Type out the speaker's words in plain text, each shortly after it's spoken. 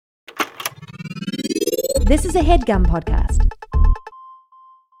This is a HeadGum podcast.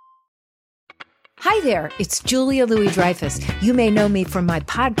 Hi there, it's Julia Louis-Dreyfus. You may know me from my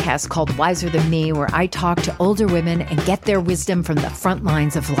podcast called Wiser Than Me, where I talk to older women and get their wisdom from the front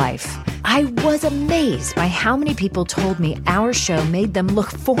lines of life. I was amazed by how many people told me our show made them look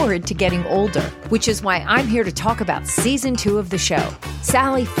forward to getting older, which is why I'm here to talk about season 2 of the show.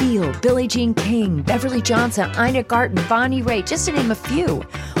 Sally Field, Billie Jean King, Beverly Johnson, Ina Garten, Bonnie Raitt, just to name a few.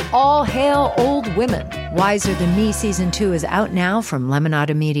 All hail old women. Wiser Than Me season 2 is out now from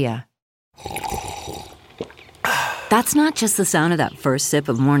Lemonada Media. That's not just the sound of that first sip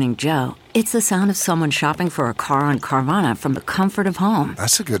of Morning Joe. It's the sound of someone shopping for a car on Carvana from the comfort of home.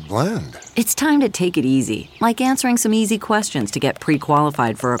 That's a good blend. It's time to take it easy, like answering some easy questions to get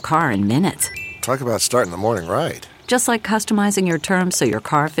pre-qualified for a car in minutes. Talk about starting the morning right. Just like customizing your terms so your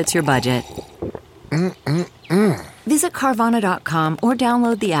car fits your budget. Visit Carvana.com or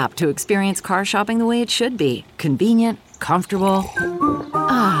download the app to experience car shopping the way it should be. Convenient, comfortable.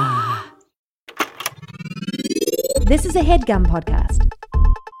 This is a HeadGum podcast.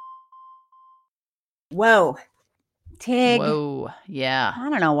 Whoa. Tig. Whoa. Yeah. I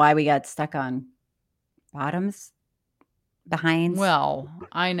don't know why we got stuck on bottoms, behinds. Well,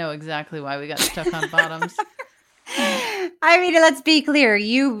 I know exactly why we got stuck on bottoms. I mean, let's be clear.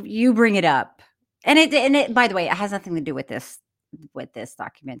 You bring it up. And it by the way, it has nothing to do with this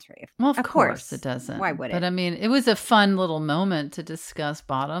documentary. Well, of course it doesn't. Why would it? But I mean, it was a fun little moment to discuss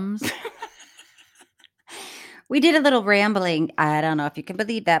bottoms. We did a little rambling. I don't know if you can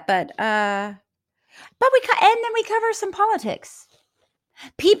believe that, but we and then we cover some politics.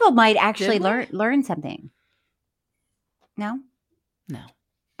 People might actually learn something. No? No.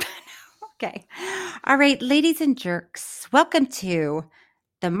 Okay. All right, ladies and jerks, welcome to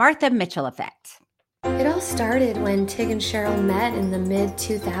the Martha Mitchell Effect. It all started when Tig and Cheryl met in the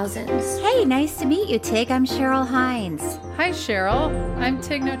mid-2000s. Hey, nice to meet you, Tig. I'm Cheryl Hines. Hi, Cheryl. I'm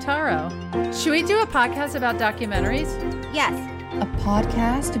Tig Notaro. Should we do a podcast about documentaries? Yes. A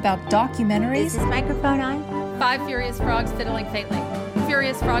podcast about documentaries? Is this microphone on? 5 furious frogs fiddling faintly.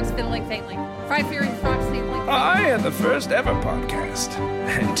 Furious frogs fiddling faintly. 5 furious frogs fiddling faintly. I am the first ever podcast,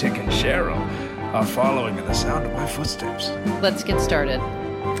 and Tig and Cheryl are following in the sound of my footsteps. Let's get started.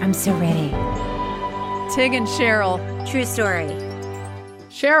 I'm so ready. Tig and Cheryl. True story.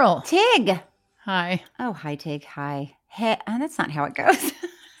 Cheryl. Tig. Hi. Oh, hi, Tig. Hi. Hey, that's not how it goes.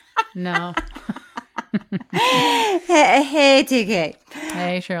 No. Hey, Tig. Hey.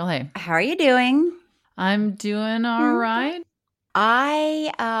 Hey, Cheryl. Hey. How are you doing? I'm doing all right.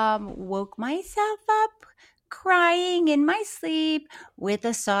 I woke myself up crying in my sleep with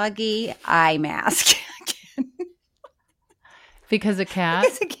a soggy eye mask. Because a cat?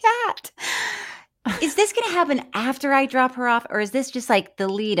 Because a cat. Is this going to happen after I drop her off, or is this just like the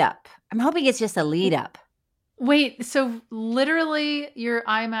lead up? I'm hoping it's just a lead up. Wait, so literally your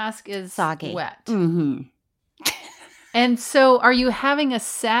eye mask is Soggy. wet. Mm-hmm. And so are you having a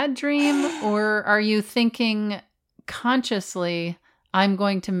sad dream, or are you thinking consciously, I'm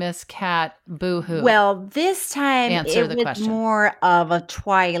going to miss Cat, boo-hoo? Well, this time Answer it the was question. more of a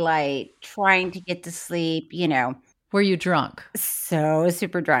twilight, trying to get to sleep, Were you drunk? so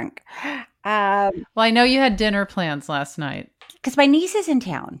super drunk. Well, I know you had dinner plans last night. Because my niece is in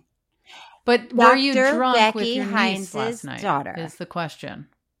town. But were you Dr. drunk with Becky your niece Hines' last night? daughter. Is the question.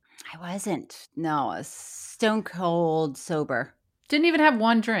 I wasn't. No, stone cold sober. Didn't even have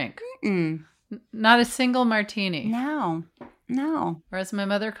one drink. Mm-mm. Not a single martini. No. Or as my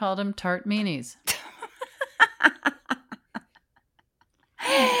mother called them, tart meanies.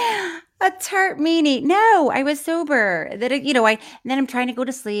 A tart meanie. No, I was sober. And then I'm trying to go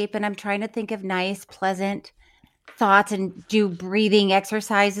to sleep, and I'm trying to think of nice, pleasant thoughts and do breathing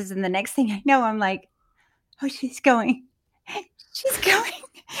exercises. And the next thing I know, I'm like, oh, she's going. She's going.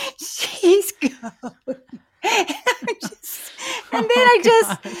 She's going.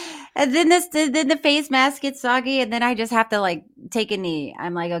 And then the face mask gets soggy, and then I just have to take a knee.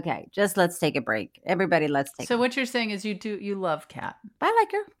 I'm like, okay, just let's take a break. Everybody, let's take. So what you're saying is you love Cat. I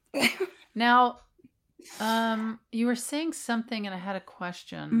like her. Now, you were saying something, and I had a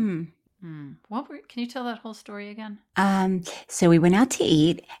question. Can you tell that whole story again? So we went out to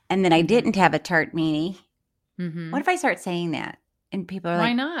eat, and then I didn't have a tart meanie. Mm-hmm. What if I start saying that, and people are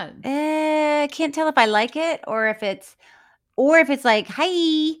Why like, not? I can't tell if I like it or if it's like,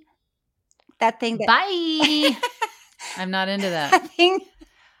 hi, that thing. Bye. I'm not into that. That thing.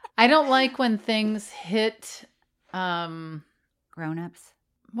 I don't like when things hit. Grown-ups.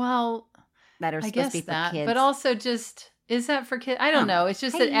 Well, that are I supposed guess to be for that, kids. but also just, is that for kids? I don't know. It's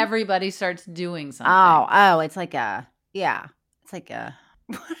just that everybody starts doing something. Oh, it's like a, yeah. It's like a,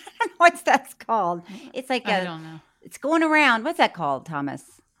 What's that called? It's like I don't know. It's going around. What's that called, Thomas?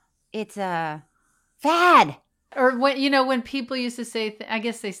 It's a fad. Or when people used to say, I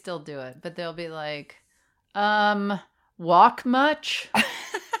guess they still do it, but they'll be like, walk much?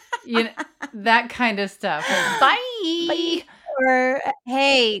 That kind of stuff. Like, bye. Or,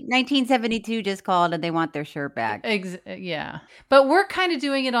 hey, 1972 just called and they want their shirt back. Yeah. But we're kind of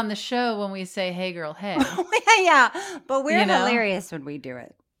doing it on the show when we say, hey, girl, hey. Yeah, but we're hilarious when we do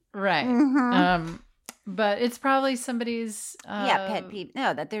it. Right. Mm-hmm. But it's probably somebody's pet peeve.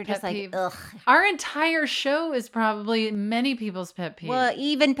 No, that they're just like, peeve. ugh. Our entire show is probably many people's pet peeve. Well,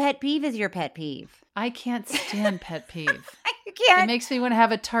 even pet peeve is your pet peeve. I can't stand pet peeve. You can't. It makes me want to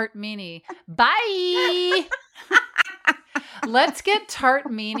have a tart meanie. Bye. Let's get tart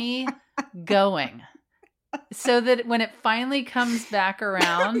meanie going so that when it finally comes back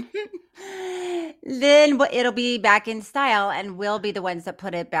around, then it'll be back in style and we'll be the ones that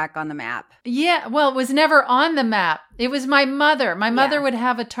put it back on the map. Yeah. Well, it was never on the map. It was my mother. My mother would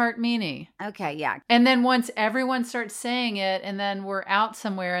have a tart meanie. Okay. Yeah. And then once everyone starts saying it and then we're out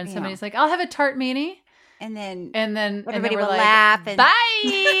somewhere and somebody's like, I'll have a tart meanie. And then everybody will like, laugh. And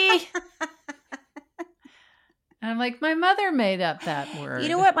bye. And I'm like, my mother made up that word. You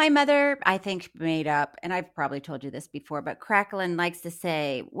know what my mother, I think, made up, and I've probably told you this before, but Cracklin likes to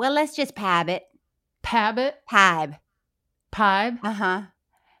say, well, let's just pab it. Pab it? Pab. Pibe? Uh-huh.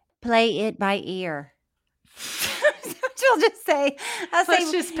 Play it by ear. She'll just say,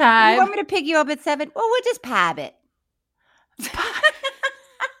 let's just pab. You want me to pick you up at 7? Well, we'll just pab it.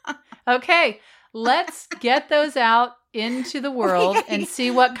 Okay, let's get those out into the world and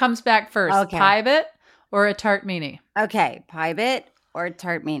see what comes back first. Okay. Pibe it or a tart meanie? Okay, pibe it or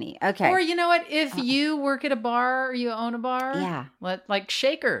tart meanie. Okay. Or you know what? If you work at a bar or you own a bar, like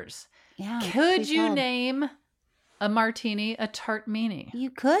Shakers, could you name a martini a tart meanie? You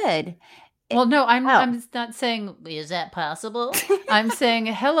could. Well, no, I'm not saying, is that possible? I'm saying,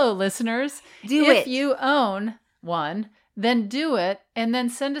 hello, listeners. If you own one, then do it, and then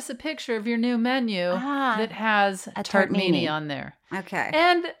send us a picture of your new menu that has a tart meanie on there. Okay.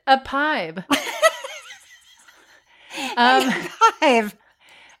 And a pibe.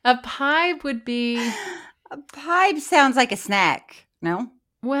 A pibe would be... A pibe sounds like a snack, no?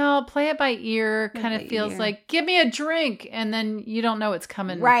 Well, play it by ear kind of feels like, give me a drink, and then you don't know it's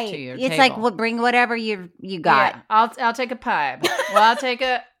coming to your table. It's like, well, bring whatever you got. Yeah, I'll take a pibe. Well, I'll take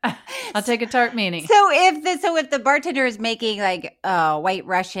a tart meanie. So if the bartender is making like White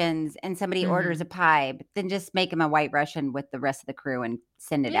Russians and somebody orders a pibe, then just make him a White Russian with the rest of the crew and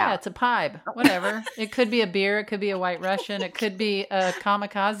send it out. Yeah, it's a pibe. Whatever. It could be a beer. It could be a White Russian. It could be a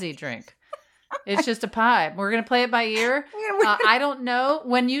kamikaze drink. It's just a pibe. We're going to play it by ear. I don't know.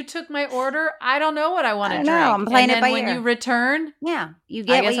 When you took my order, I don't know what I want to drink. I'm playing it by ear. And then when you return, you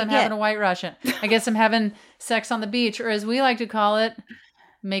get I guess I'm having a White Russian. I guess I'm having sex on the beach, or as we like to call it,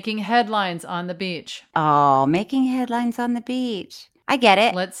 making headlines on the beach. Oh, making headlines on the beach. I get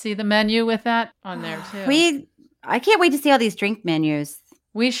it. Let's see the menu with that on there too. I can't wait to see all these drink menus.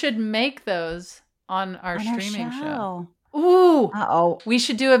 We should make those on our streaming show. Ooh. Uh-oh. We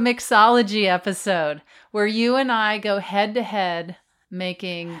should do a mixology episode where you and I go head to head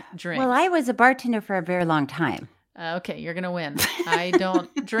making drinks. Well, I was a bartender for a very long time. Okay, you're going to win. I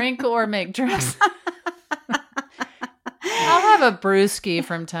don't drink or make drinks. I'll have a brewski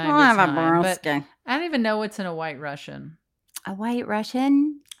from time to time. I'll have a brewski. I don't even know what's in a White Russian. A White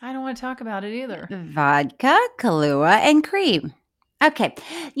Russian? I don't want to talk about it either. Vodka, Kahlua, and cream. Okay.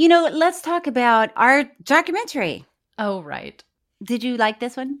 Let's talk about our documentary. Oh, right. Did you like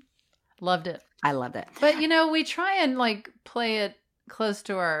this one? Loved it. I loved it. But, we try and play it close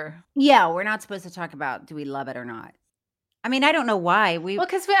to our... Yeah, we're not supposed to talk about do we love it or not. I mean, I don't know why. Well,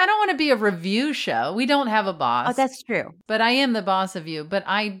 because I don't want to be a review show. We don't have a boss. Oh, that's true. But I am the boss of you. But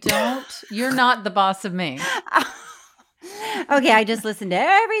I don't... You're not the boss of me. Okay, I just listen to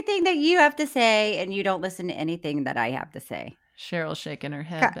everything that you have to say, and you don't listen to anything that I have to say. Cheryl shaking her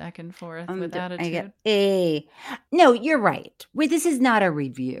head back and forth with attitude. No, you're right. This is not a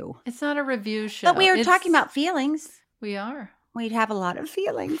review. It's not a review show. But we are talking about feelings. We are. We'd have a lot of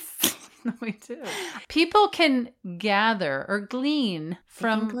feelings. We do. People can gather or glean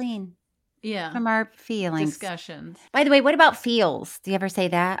from... from our feelings. Discussions. By the way, what about feels? Do you ever say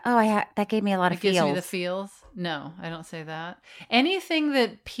that? Oh, that gave me a lot of feels. Gives me the feels? No, I don't say that. Anything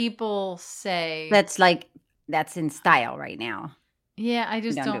that people say... That's in style right now. Yeah, I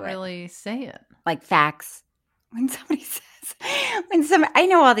just don't really say it. Like facts. When somebody says, I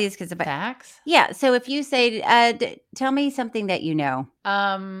know all these because of facts. Yeah. So if you say, tell me something that you know.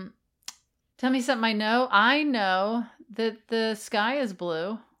 Tell me something I know. I know that the sky is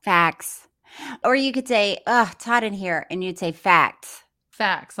blue. Facts. Or you could say, it's hot in here. And you'd say facts.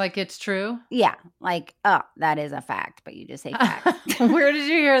 Facts, like it's true? Yeah, like, that is a fact, but you just say facts. Where did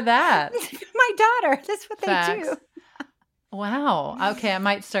you hear that? My daughter. That's what facts. They do. Wow. Okay, I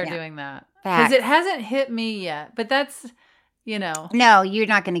might start doing that. Because it hasn't hit me yet, but that's, No, you're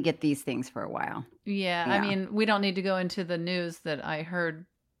not going to get these things for a while. Yeah, I mean, we don't need to go into the news that I heard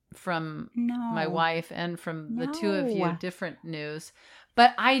from my wife and from the two of you, different news.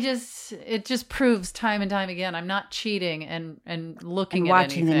 But it just proves time and time again, I'm not cheating and looking at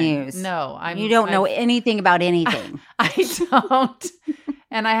watching anything. The news. No, you don't know anything about anything. I don't.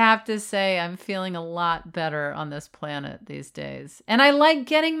 And I have to say, I'm feeling a lot better on this planet these days. And I like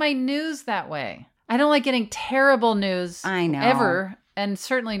getting my news that way. I don't like getting terrible news ever. And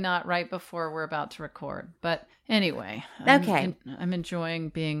certainly not right before we're about to record. But anyway, I'm enjoying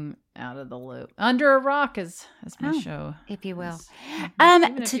being out of the loop. Under a Rock as my show. If you will.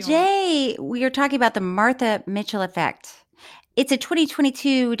 Today, we are talking about the Martha Mitchell Effect. It's a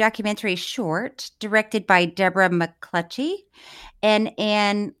 2022 documentary short directed by Deborah McClutchy and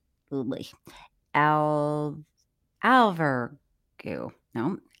Anne Alvergu. No, Alvergu.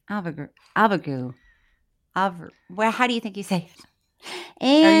 Well, how do you think you say it?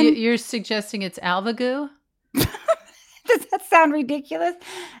 And you're suggesting it's Alvergu? Does that sound ridiculous?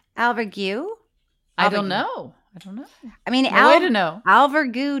 Alvergu? I don't know. I mean, way to know.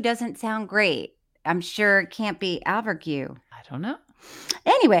 Alvergu doesn't sound great. I'm sure it can't be Alvergu. I don't know.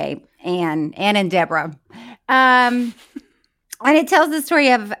 Anyway, Anne and Deborah. And it tells the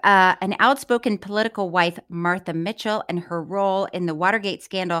story of an outspoken political wife, Martha Mitchell, and her role in the Watergate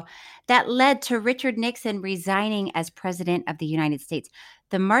scandal that led to Richard Nixon resigning as president of the United States.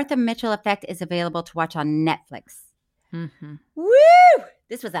 The Martha Mitchell Effect is available to watch on Netflix. Mm-hmm. Woo!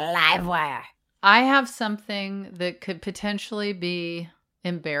 This was a live wire. I have something that could potentially be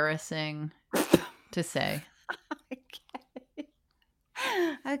embarrassing to say.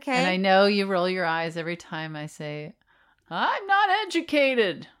 Okay. And I know you roll your eyes every time I say, I'm not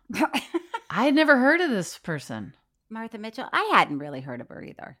educated. I had never heard of this person. Martha Mitchell? I hadn't really heard of her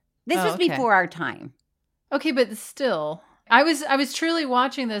either. This was before our time. Okay, but still. I was truly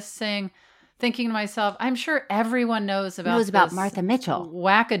watching this thinking to myself, I'm sure everyone knows about Martha Mitchell.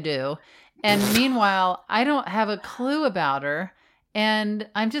 Wackadoo. And meanwhile, I don't have a clue about her. And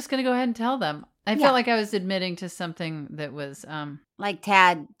I'm just going to go ahead and tell them. I felt like I was admitting to something that was... like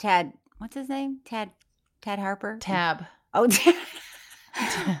Tad, what's his name? Tad Harper? Tab. Oh,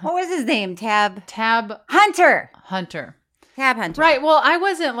 what was his name? Tab Hunter. Tab Hunter. Right. Well, I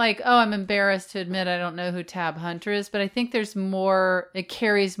wasn't like, I'm embarrassed to admit I don't know who Tab Hunter is, but I think there's more, it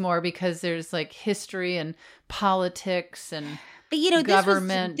carries more because there's like history and politics and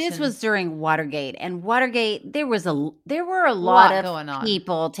government. This was during Watergate, and Watergate, there were a lot of going on.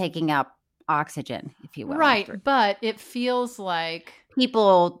 People taking up oxygen, if you will. Right. But it feels like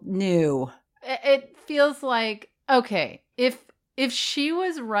people knew. It feels like, okay, if she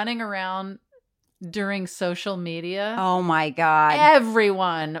was running around during social media, oh my God,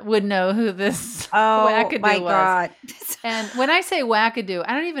 everyone would know who this wackadoo my was. God. And when I say wackadoo,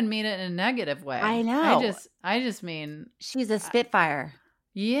 I don't even mean it in a negative way. I know. I just mean she's a spitfire.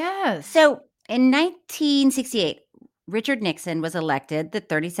 Yes. So in 1968, Richard Nixon was elected the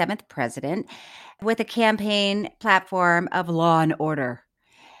 37th president with a campaign platform of law and order.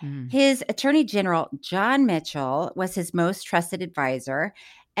 His attorney general, John Mitchell, was his most trusted advisor,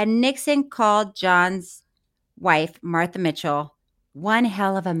 and Nixon called John's wife, Martha Mitchell, one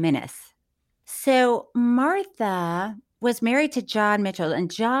hell of a menace. So Martha was married to John Mitchell,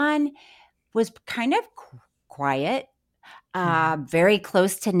 and John was kind of quiet, very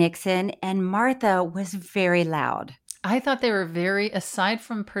close to Nixon, and Martha was very loud. I thought they were aside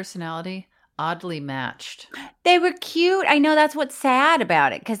from personality, oddly matched. They were cute. I know that's what's sad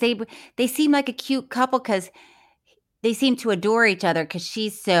about it, because they seem like a cute couple because they seem to adore each other because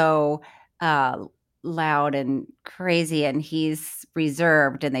she's so loud and crazy and he's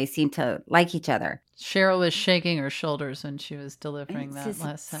reserved, and they seem to like each other. Cheryl was shaking her shoulders when she was delivering that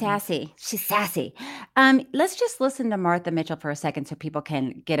last sentence. Sassy. She's sassy. Let's just listen to Martha Mitchell for a second so people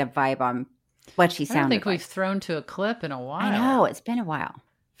can get a vibe on what she sounded like. I don't think we've thrown to a clip in a while. I know. It's been a while.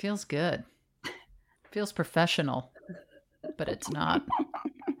 Feels good. Feels professional, but it's not.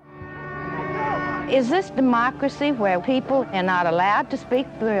 Is this democracy where people are not allowed to speak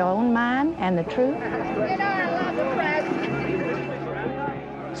their own mind and the truth?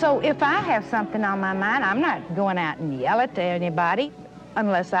 So if I have something on my mind, I'm not going out and yell it to anybody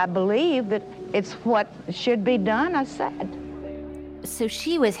unless I believe that it's what should be done, I said. So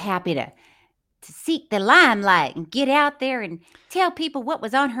she was happy to to seek the limelight and get out there and tell people what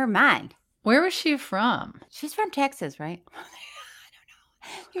was on her mind. Where was she from? She's from Texas, right? I don't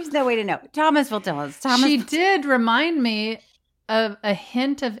know. There's no way to know. Thomas will tell us. She did remind me of a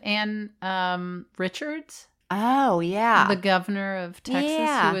hint of Ann Richards. Oh, yeah. The governor of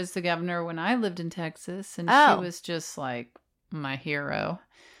Texas, who was the governor when I lived in Texas. And she was just like my hero.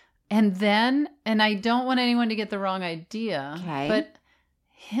 And then, and I don't want anyone to get the wrong idea, but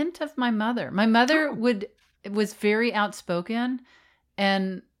hint of my mother. My mother was very outspoken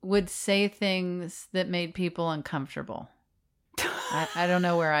and would say things that made people uncomfortable. I don't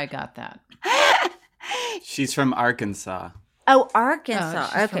know where I got that. She's from Arkansas. Oh,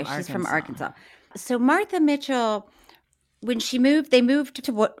 Arkansas. She's from Arkansas. So Martha Mitchell, when they moved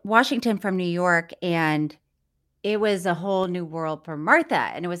to Washington from New York, and it was a whole new world for Martha.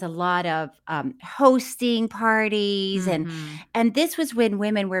 And it was a lot of hosting parties. And this was when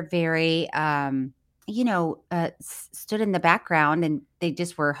women were very, stood in the background, and they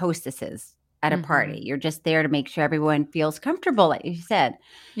just were hostesses at a party. You're just there to make sure everyone feels comfortable, like you said.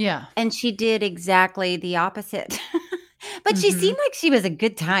 Yeah. And she did exactly the opposite. But she seemed like she was a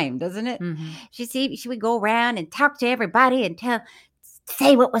good time, doesn't it? She would go around and talk to everybody and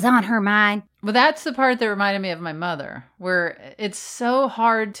say what was on her mind. Well, that's the part that reminded me of my mother, where it's so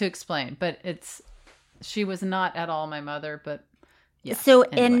hard to explain, but she was not at all my mother, but yeah. So,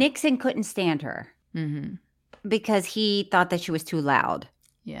 anyway. And Nixon couldn't stand her because he thought that she was too loud.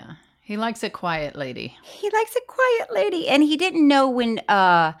 Yeah. He likes a quiet lady. And he didn't know when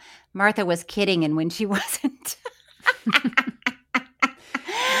Martha was kidding and when she wasn't.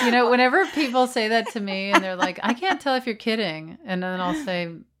 Whenever people say that to me and they're like, I can't tell if you're kidding. And then I'll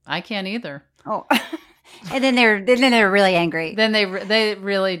say, I can't either. Oh, and then they're really angry. Then they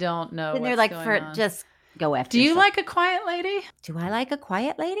really don't know. Then they're like, just go after. Do you like a quiet lady? Do I like a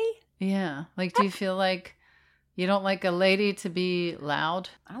quiet lady? Yeah. Like, do you feel like you don't like a lady to be loud?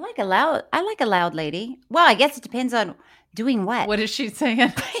 I like a loud lady. Well, I guess it depends on doing what. What is she saying?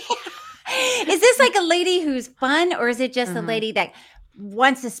 Is this like a lady who's fun, or is it just a lady that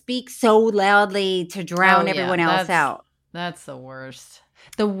wants to speak so loudly to drown everyone else out? That's the worst.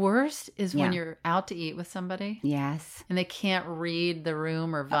 The worst is when you're out to eat with somebody. Yes. And they can't read the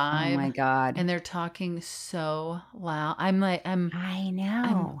room or vibe. Oh my God. And they're talking so loud. I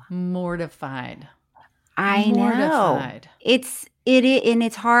know. I'm mortified. I know. It's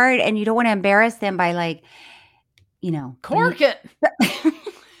hard, and you don't want to embarrass them by cork it.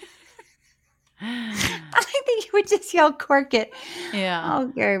 I think you would just yell cork it. Yeah.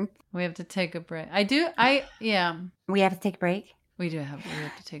 Okay. We have to take a break. We have to take a break? We have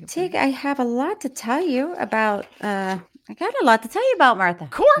to take a break. I have a lot to tell you about. I got a lot to tell you about Martha.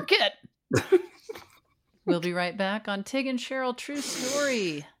 Cork it. We'll be right back on Tig and Cheryl True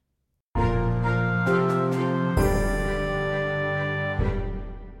Story.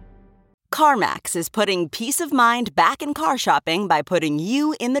 CarMax is putting peace of mind back in car shopping by putting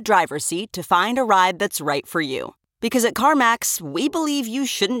you in the driver's seat to find a ride that's right for you. Because at CarMax, we believe you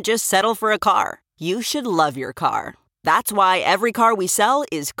shouldn't just settle for a car. You should love your car. That's why every car we sell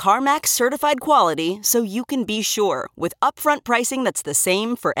is CarMax certified quality, so you can be sure with upfront pricing that's the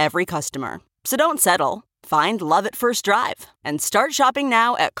same for every customer. So don't settle. Find love at first drive and start shopping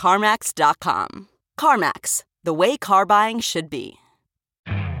now at CarMax.com. CarMax, the way car buying should be.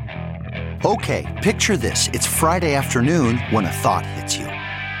 Okay, picture this. It's Friday afternoon when a thought hits you.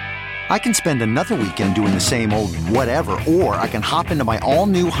 I can spend another weekend doing the same old whatever, or I can hop into my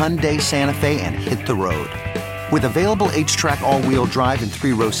all-new Hyundai Santa Fe and hit the road. With available H-Track all-wheel drive and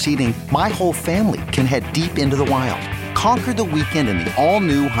 3-row seating, my whole family can head deep into the wild. Conquer the weekend in the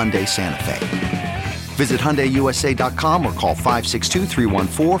all-new Hyundai Santa Fe. Visit HyundaiUSA.com or call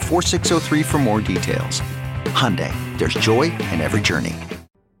 562-314-4603 for more details. Hyundai, there's joy in every journey.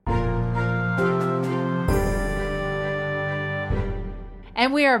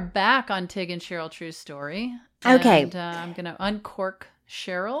 And we are back on Tig and Cheryl True Story. Okay. And I'm going to uncork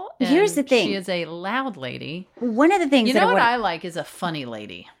Cheryl. Here's the thing. She is a loud lady. One of the things I like is a funny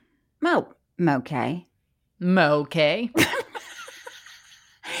lady. Okay. Okay.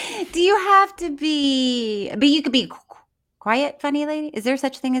 Do you have to be? But you could be quiet, funny lady. Is there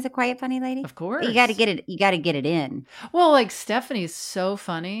such thing as a quiet, funny lady? Of course. You got to get it. You got to get it in. Well, like Stephanie's so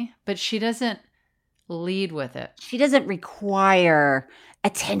funny, but she doesn't lead with it. She doesn't require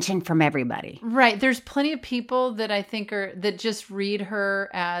attention from everybody. Right. There's plenty of people that I think that just read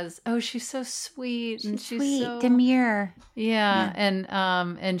her as, oh, she's so sweet and she's sweet, so demure. Yeah.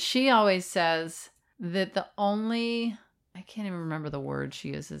 And she always says that I can't even remember the word she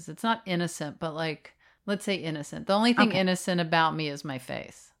uses. It's not innocent, but like, let's say innocent. The only thing innocent about me is my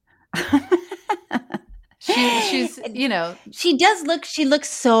face. She's she looks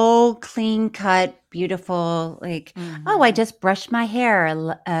so clean cut, beautiful. Like, oh, I just brushed my hair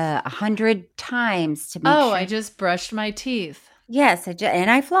 100 times to make sure. I just brushed my teeth. Yes,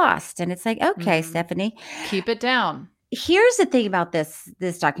 and I flossed. And it's like, okay, Stephanie. Keep it down. Here's the thing about this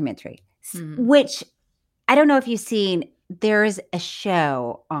documentary, which I don't know if you've seen. There's a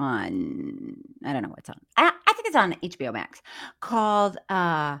show on, I don't know what's on. I think it's on HBO Max called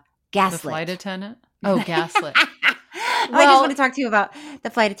Gaslit. The Flight Attendant? Oh, Gaslit. I just want to talk to you about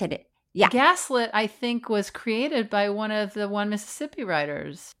The Flight Attendant. Yeah. Gaslit, I think, was created by one of the One Mississippi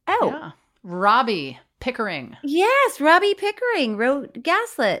writers. Oh. Yeah. Robbie Pickering. Yes, Robbie Pickering wrote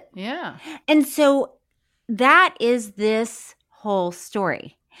Gaslit. Yeah. And so that is this whole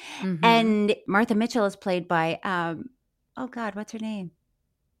story. And Martha Mitchell is played by, oh God, what's her name?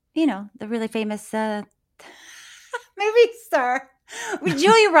 You know, the really famous movie star.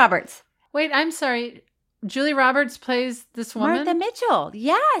 Julia Roberts. Wait, I'm sorry. Julia Roberts plays this woman? Martha Mitchell.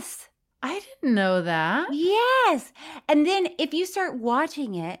 Yes. I didn't know that. Yes. And then if you start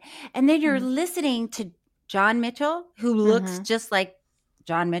watching it and then you're listening to John Mitchell, who looks just like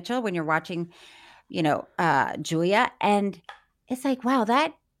John Mitchell when you're watching, Julia. And it's like, wow,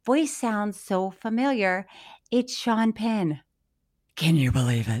 that voice sounds so familiar. It's Sean Penn. Can you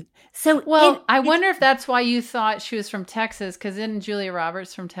believe it? So, I wonder if that's why you thought she was from Texas, because isn't Julia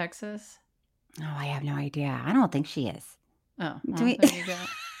Roberts from Texas? Oh, I have no idea. I don't think she is. Oh, there you go.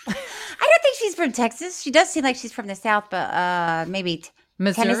 I don't think she's from Texas. She does seem like she's from the South, but maybe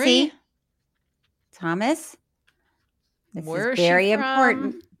Missouri? Tennessee. Thomas? Where is very she from?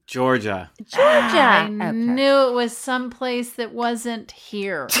 important. Georgia. I knew it was someplace that wasn't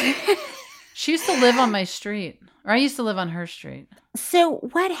here. She used to live on my street. Or I used to live on her street. So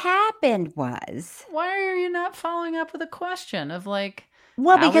what happened was... Why are you not following up with a question of like,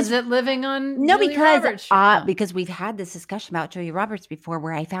 well, how because is it living on Julia Roberts' street? Because we've had this discussion about Julia Roberts before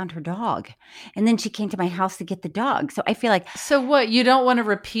where I found her dog. And then she came to my house to get the dog. So I feel like... So what, you don't want to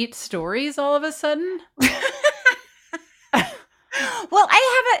repeat stories all of a sudden? Well,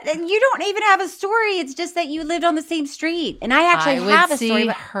 you don't even have a story. It's just that you lived on the same street. And I actually have a story. I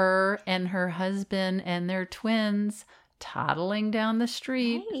would see her and her husband and their twins toddling down the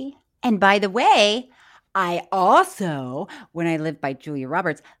street. Hey. And by the way, I also, when I lived by Julia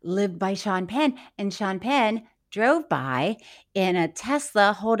Roberts, lived by Sean Penn. And Sean Penn drove by in a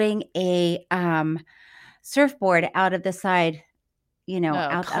Tesla holding a surfboard out of the side,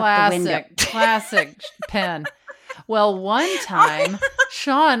 out the window. Classic Penn. Well, one time,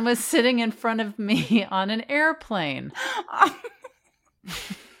 Sean was sitting in front of me on an airplane.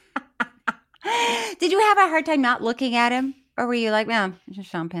 Did you have a hard time not looking at him? Or were you like, no, it's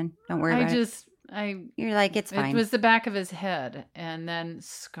just Sean Penn. Don't worry about it. You're like, it's fine. It was the back of his head. And then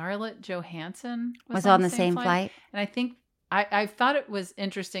Scarlett Johansson was on the same flight. And I think, I thought it was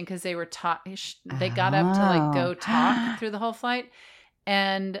interesting because they were they got up to like go talk through the whole flight.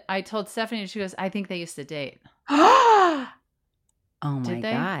 And I told Stephanie, she goes, I think they used to date. Oh my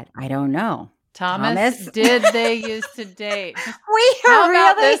God. I don't know. Thomas, did they used to date? How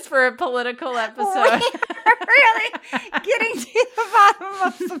about this for a political episode? We're really getting to the bottom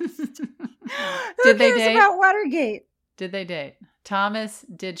of some stuff. Did they date? About Watergate. Did they date? Thomas,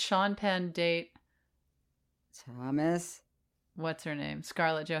 did Sean Penn date? Thomas. What's her name?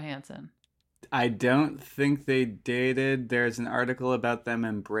 Scarlett Johansson. I don't think they dated. There's an article about them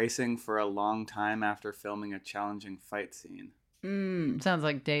embracing for a long time after filming a challenging fight scene. Sounds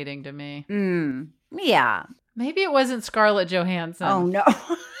like dating to me. Yeah. Maybe it wasn't Scarlett Johansson. Oh, no.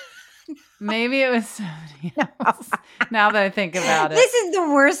 Maybe it was somebody else. Now that I think about it. This is the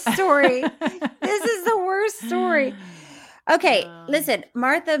worst story. Okay, listen,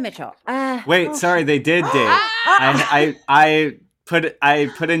 Martha Mitchell. Sorry, they did date. I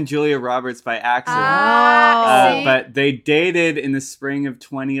put in Julia Roberts by accident. But they dated in the spring of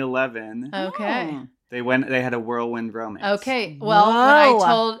 2011. Okay. They had a whirlwind romance. Okay.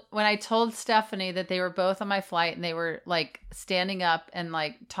 Well, when I told Stephanie that they were both on my flight and they were like standing up and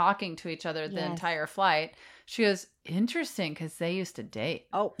like talking to each other the entire flight, she goes, interesting, because they used to date.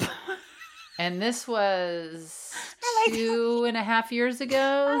 Oh. And this was 2.5 years ago.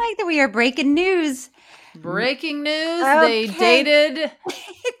 I like that we are breaking news. Breaking news. Okay. They dated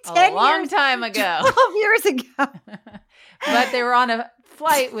a long time ago. 12 years ago. But they were on a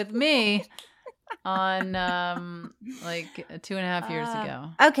flight with me on 2.5 years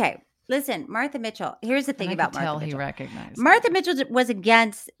ago. Okay. Listen, Martha Mitchell. Here's the thing about Martha Mitchell. He recognized Martha Mitchell was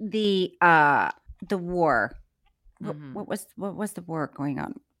against the war. Mm-hmm. What was the war going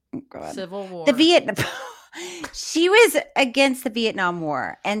on? Oh, God. Civil War. The Vietnam. She was against the Vietnam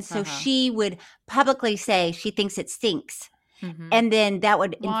War. And so she would publicly say she thinks it stinks. Mm-hmm. And then that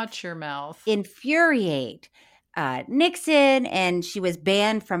would watch your mouth. Infuriate Nixon. And she was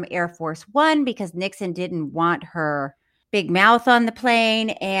banned from Air Force One because Nixon didn't want her big mouth on the plane.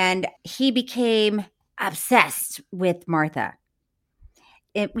 And he became obsessed with Martha.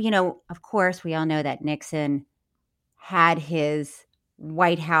 Of course, we all know that Nixon had his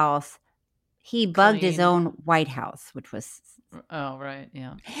White House. He bugged his own White House, which was right,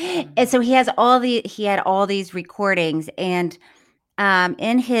 yeah. And so he had all these recordings, and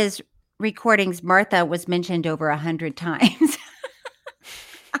in his recordings, Martha was mentioned over 100 times.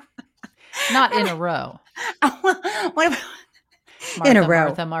 Not in a row. What about Martha, in a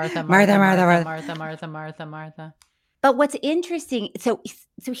row? Martha. But what's interesting,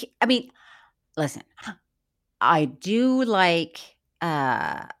 listen, I do like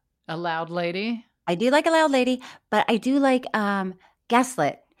a loud lady. I do like a loud lady, but I do like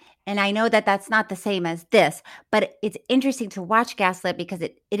Gaslit. And I know that that's not the same as this, but it's interesting to watch Gaslit because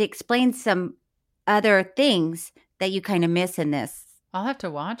it explains some other things that you kind of miss in this. I'll have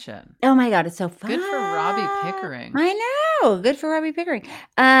to watch it. Oh my God, it's so fun. Good for Robbie Pickering. I know. Good for Robbie Pickering.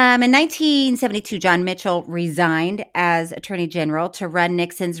 In 1972, John Mitchell resigned as Attorney General to run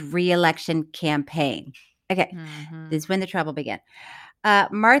Nixon's re-election campaign. Okay, This is when the trouble began.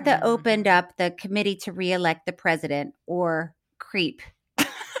 Martha opened up the committee to re-elect the president, or CREEP.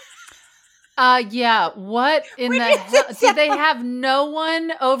 Yeah. What in the hell? Did they have no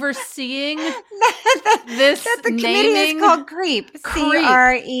one overseeing this the committee is called CREEP.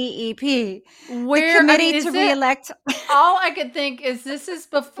 CREEP. Where the committee to re-elect. All I could think is this is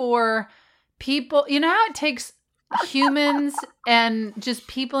before people. You know how it takes humans and just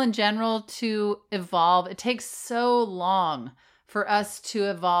people in general to evolve. It takes so long for us to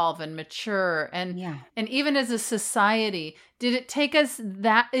evolve and mature, and even as a society, did it take us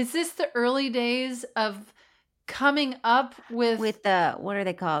that? Is this the early days of coming up with the what are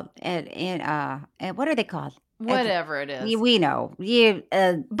they called? And what are they called? Whatever it is, we know.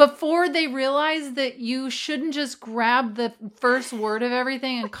 Before they realized that you shouldn't just grab the first word of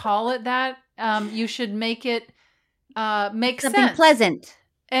everything and call it that. You should make it make something sense. Pleasant.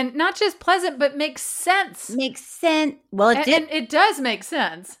 And not just pleasant, but makes sense. Makes sense. Well, it did. And it does make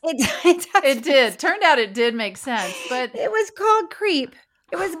sense. It did. Turned out it did make sense. But it was called CREEP.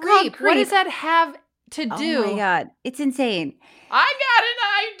 It was CREEP. called CREEP. What does that have to do? Oh my God. It's insane. I got an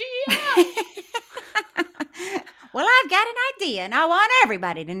idea. Well, I've got an idea, and I want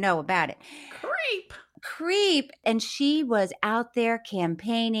everybody to know about it. CREEP. And she was out there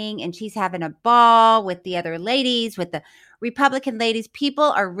campaigning, and she's having a ball with the other ladies, with the Republican ladies. People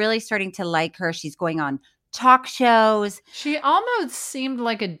are really starting to like her. She's going on talk shows. She almost seemed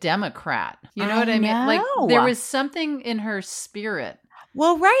like a Democrat. You know what I mean? Like there was something in her spirit.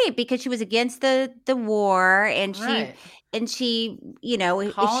 Well, right, because she was against the war, and she,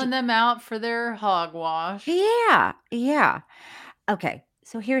 calling them out for their hogwash. Yeah. Okay,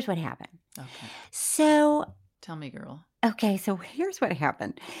 so here's what happened. Okay. So tell me, girl. Okay, so here's what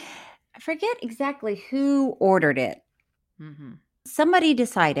happened. I forget exactly who ordered it. Mm-hmm. Somebody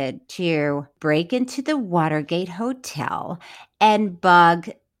decided to break into the Watergate Hotel and bug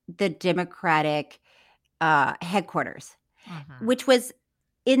the Democratic headquarters, which was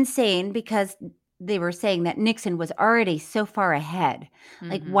insane because they were saying that Nixon was already so far ahead.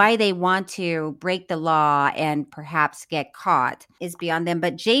 Like why they want to break the law and perhaps get caught is beyond them.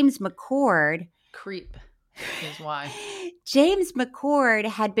 But James McCord. CREEP is why. James McCord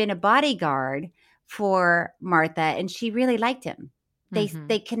had been a bodyguard for Martha, and she really liked him.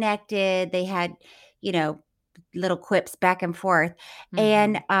 They connected. They had, little quips back and forth.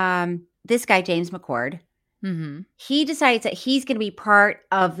 And this guy, James McCord, he decides that he's going to be part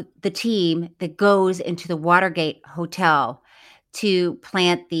of the team that goes into the Watergate Hotel to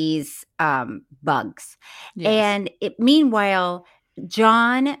plant these bugs. Yes. And meanwhile,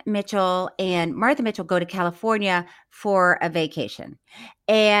 John Mitchell and Martha Mitchell go to California for a vacation,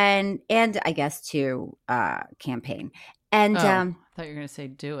 and I guess to campaign. And I thought you were going to say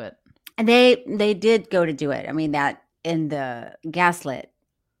do it. And they did go to do it. I mean, that in the Gaslit,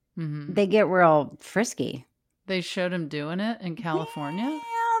 they get real frisky. They showed him doing it in California? Yeah,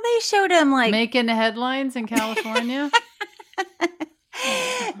 they showed him making headlines in California.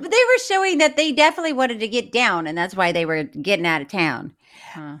 But they were showing that they definitely wanted to get down, and that's why they were getting out of town.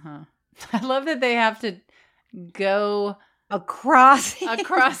 I love that they have to go across the country,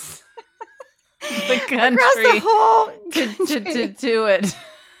 across the whole to do it.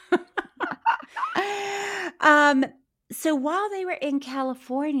 So while they were in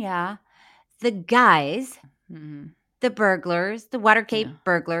California, the guys, the burglars, the Watergate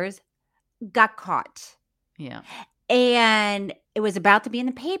burglars, got caught. Yeah. And it was about to be in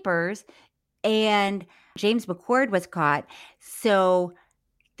the papers, and James McCord was caught. So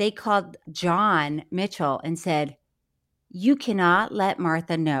they called John Mitchell and said, you cannot let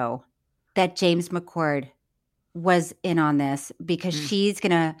Martha know that James McCord was in on this, because she's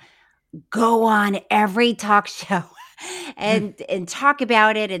going to go on every talk show and talk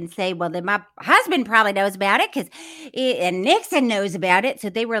about it and say, well, then my husband probably knows about it and Nixon knows about it. So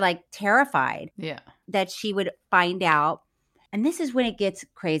they were like terrified that she would find out. And this is when it gets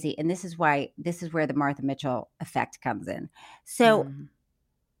crazy. And this is where the Martha Mitchell effect comes in. So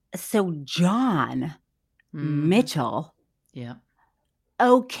John Mitchell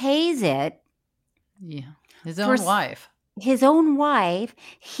okays it. Yeah. His own wife. His own wife.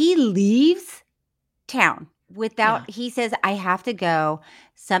 He leaves town without, he says, I have to go.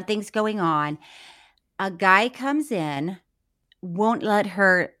 Something's going on. A guy comes in, won't let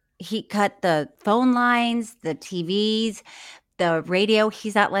her, he cut the phone lines, the TVs, the radio.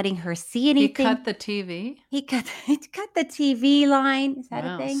 He's not letting her see anything. He cut the TV? He cut the TV line. Is that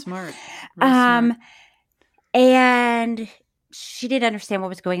a thing? Smart. Really smart. And she didn't understand what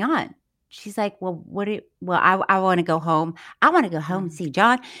was going on. She's like, well, I want to go home. I want to go home and see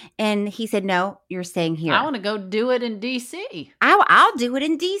John. And he said, no, you're staying here. I want to go do it in D.C. I'll do it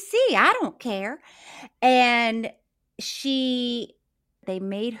in D.C. I don't care. And they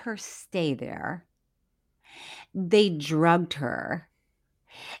made her stay there. They drugged her.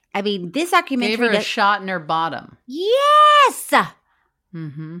 I mean, this documentary gave her a shot in her bottom. Yes.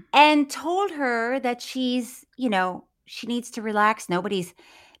 And told her that she's, she needs to relax. Nobody's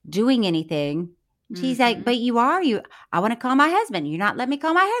doing anything. She's like, but you are. I want to call my husband. You're not letting me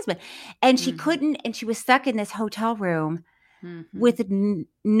call my husband. And she couldn't, and she was stuck in this hotel room with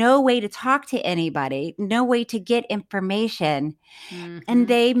no way to talk to anybody, no way to get information. And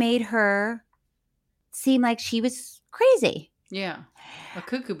they made her seem like she was crazy. Yeah. A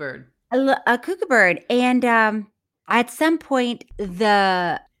cuckoo bird. A cuckoo bird. And at some point,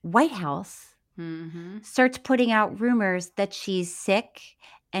 the White House starts putting out rumors that she's sick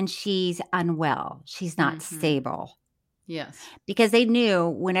and she's unwell. She's not stable. Yes. Because they knew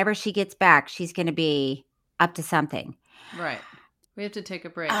whenever she gets back, she's going to be up to something. Right. We have to take a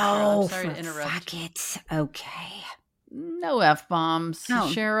break. Oh, I'm sorry to interrupt. Fuck it. Okay. No F-bombs,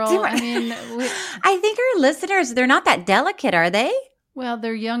 Cheryl. I think our listeners, they're not that delicate, are they? Well,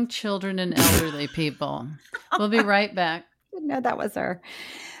 they're young children and elderly people. We'll be right back. No, that was our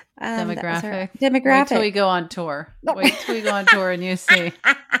demographic. Demographic. Wait till we go on tour. Wait till we go on tour and you see.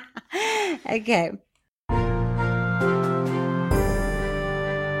 Okay.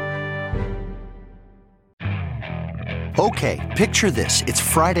 Okay, picture this. It's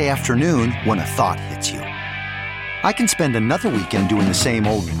Friday afternoon when a thought hits you. I can spend another weekend doing the same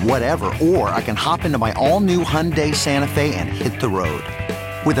old whatever, or I can hop into my all-new Hyundai Santa Fe and hit the road.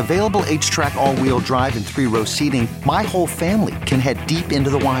 With available H-Track all-wheel drive and 3-row seating, my whole family can head deep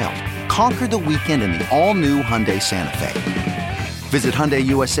into the wild. Conquer the weekend in the all-new Hyundai Santa Fe. Visit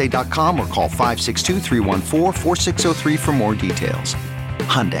HyundaiUSA.com or call 562-314-4603 for more details.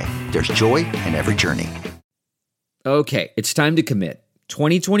 Hyundai, there's joy in every journey. Okay, it's time to commit.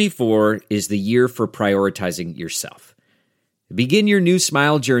 2024 is the year for prioritizing yourself. Begin your new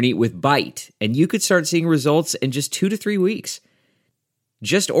smile journey with Byte, and you could start seeing results in just 2 to 3 weeks.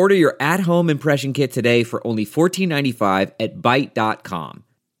 Just order your at-home impression kit today for only $14.95 at Byte.com.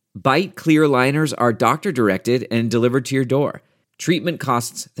 Byte clear liners are doctor-directed and delivered to your door. Treatment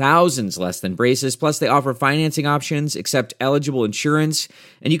costs thousands less than braces, plus they offer financing options, accept eligible insurance,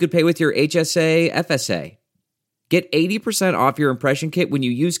 and you could pay with your HSA, FSA. Get 80% off your impression kit when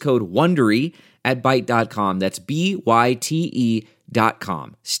you use code WONDERY at Byte.com. That's BYTE.com.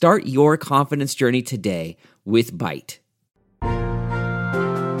 Start your confidence journey today with Byte.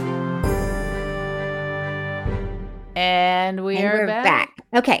 And we're back.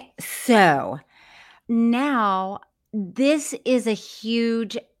 Okay, so now this is a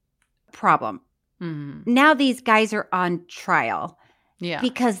huge problem. Now these guys are on trial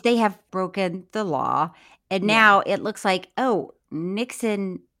because they have broken the law. And now it looks like,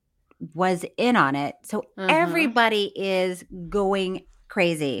 Nixon was in on it. So everybody is going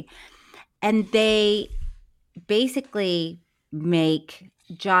crazy. And they basically make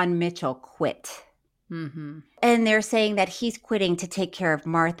John Mitchell quit. And they're saying that he's quitting to take care of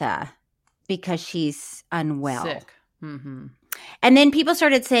Martha because she's unwell. Sick. And then people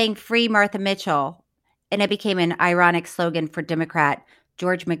started saying, free Martha Mitchell. And it became an ironic slogan for Democrat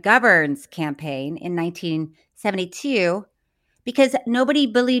George McGovern's campaign in 1972 because nobody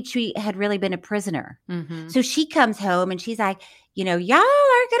believed she had really been a prisoner. Mm-hmm. So she comes home and she's like, y'all aren't going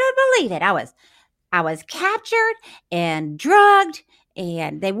to believe it. I was captured and drugged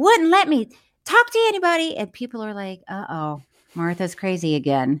and they wouldn't let me talk to anybody. And people are like, uh-oh, Martha's crazy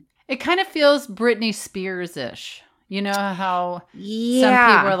again. It kind of feels Britney Spears-ish. You know how some people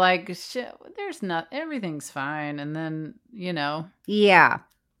are like, shit, everything's fine. And then,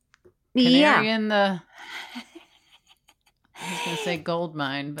 canary in the, I was going to say gold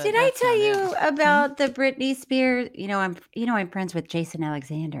mine. But did I tell you about the Britney Spears? I'm friends with Jason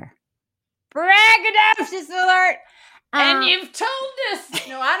Alexander. Braggadocious alert. And you've told us.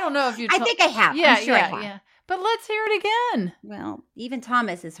 No, I don't know if you told. I think I have. Yeah, I'm sure I have. Yeah. But let's hear it again. Well, even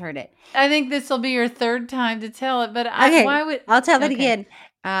Thomas has heard it. I think this will be your third time to tell it, but I'll tell it again.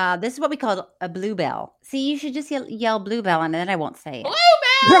 This is what we call a bluebell. See, you should just yell bluebell and then I won't say it.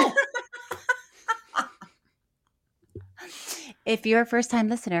 Bluebell! If you're a first-time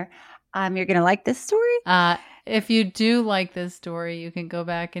listener, you're going to like this story. If you do like this story, you can go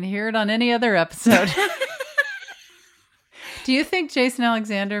back and hear it on any other episode. Do you think Jason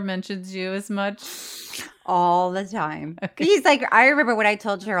Alexander mentions you as much? All the time. Okay. He's like, I remember when I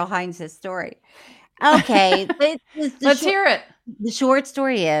told Cheryl Hines this story. Okay. Let's hear it. The short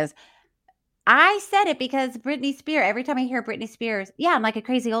story is, I said it because Britney Spears, every time I hear Britney Spears, I'm like a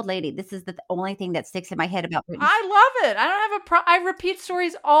crazy old lady. This is the only thing that sticks in my head about Britney. I love it. I don't have I repeat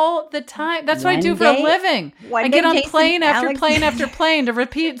stories all the time. That's what I do for a living. I get on plane after plane after plane to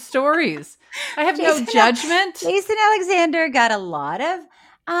repeat stories. I have no judgment. Jason Alexander got a lot of,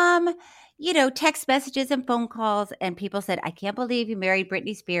 text messages and phone calls, and people said, I can't believe you married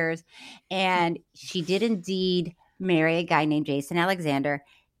Britney Spears. And she did indeed marry a guy named Jason Alexander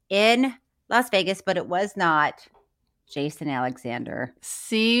in Las Vegas, but it was not Jason Alexander.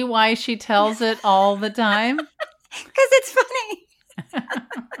 See why she tells it all the time? Because it's funny.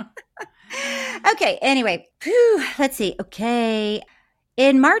 Okay, anyway, let's see. Okay.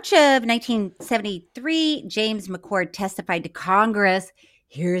 In March of 1973, James McCord testified to Congress.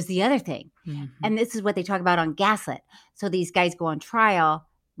 Here's the other thing. Mm-hmm. And this is what they talk about on Gaslit. So these guys go on trial.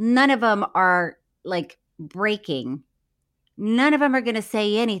 None of them are like breaking. None of them are going to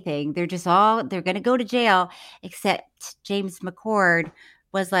say anything. They're going to go to jail, except James McCord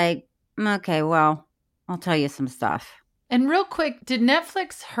was like, okay, well, I'll tell you some stuff. And real quick, did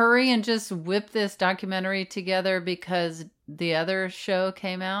Netflix hurry and just whip this documentary together because the other show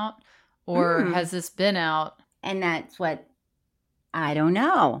came out? Or has this been out? And that's what, I don't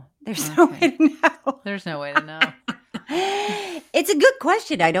know. There's no way to know. There's no way to know. It's a good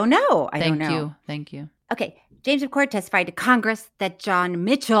question. I don't know. Thank you. Okay. James McCord testified to Congress that John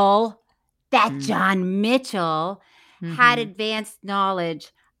Mitchell had advanced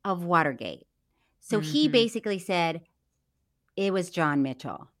knowledge of Watergate. So he basically said it was John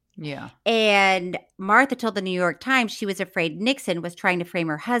Mitchell. Yeah. And Martha told the New York Times she was afraid Nixon was trying to frame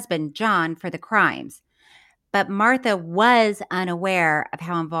her husband, John, for the crimes. But Martha was unaware of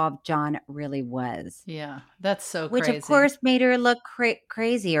how involved John really was. Yeah, that's so crazy. Which, of course, made her look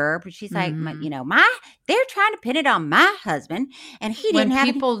crazier. But she's like, they're trying to pin it on my husband. And he didn't have...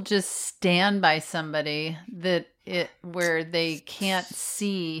 When people just stand by somebody where they can't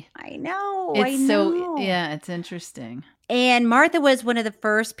see. I know. It's interesting. And Martha was one of the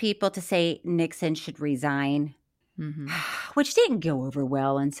first people to say Nixon should resign, which didn't go over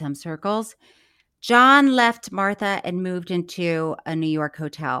well in some circles. John left Martha and moved into a New York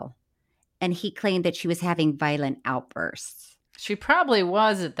hotel, and he claimed that she was having violent outbursts. She probably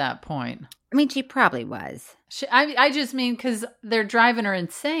was at that point. I mean, she probably was. I just mean because they're driving her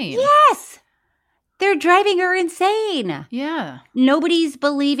insane. Yes! They're driving her insane. Yeah. Nobody's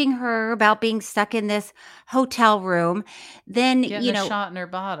believing her about being stuck in this hotel room. Then, getting a shot in her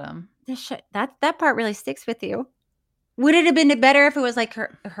bottom. That part really sticks with you. Would it have been better if it was like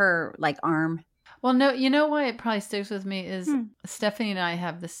her like arm? Well, no, you know why it probably sticks with me is Stephanie and I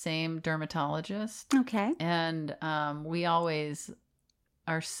have the same dermatologist. Okay. And we always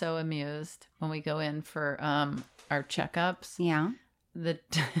are so amused when we go in for our checkups. Yeah. The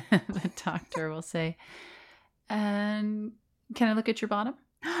doctor will say, "And can I look at your bottom?"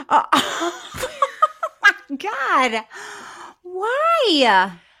 Oh my God.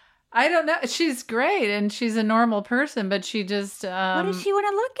 Why? I don't know. She's great and she's a normal person, but she just... what does she want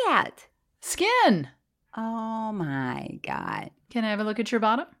to look at? Skin. Oh my God. Can I have a look at your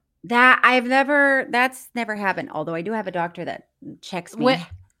bottom? That's never happened. Although I do have a doctor that checks me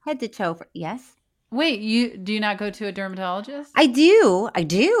head to toe. Yes. Wait, do you not go to a dermatologist? I do.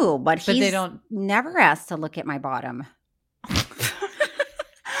 But they don't never asked to look at my bottom. Although,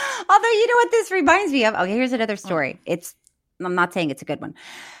 you know what this reminds me of? Okay, here's another story. It's I'm not saying it's a good one.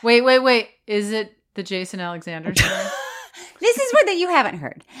 Wait. Is it the Jason Alexander story? This is one that you haven't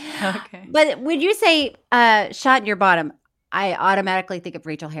heard. Okay. But when you say shot in your bottom, I automatically think of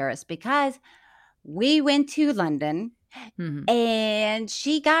Rachel Harris because we went to London and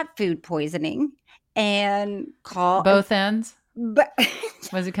she got food poisoning and called both ends. But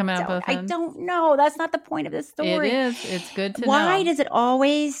was it coming out both ends? I don't know. That's not the point of this story. It is. It's good to know. Why does it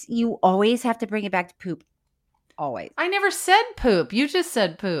you always have to bring it back to poop? Always. I never said poop. You just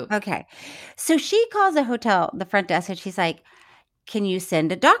said poop. Okay. So she calls the hotel, the front desk, and she's like, can you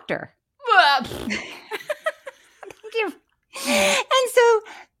send a doctor? Thank you. And so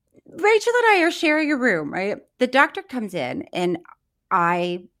Rachel and I are sharing a room, right? The doctor comes in and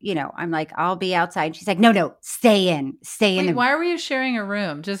I'm like, I'll be outside. She's like, no, stay in. Wait, why were you sharing a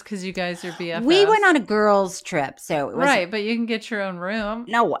room? Just because you guys are BFFs? We went on a girls' trip, so it was right. But you can get your own room.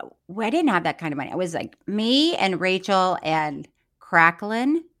 No, I didn't have that kind of money. It was like me and Rachel and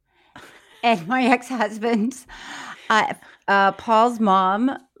Cracklin and my ex-husband's, Paul's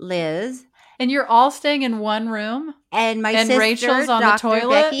mom, Liz. And you're all staying in one room? And my sister, Rachel's on Dr. the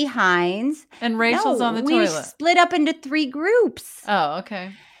toilet? Becky Hines. And Rachel's on the we toilet? Split up into 3 groups. Oh,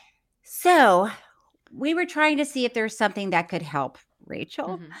 okay. So we were trying to see if there's something that could help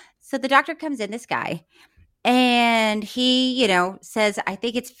Rachel. So the doctor comes in, this guy, and he, says, I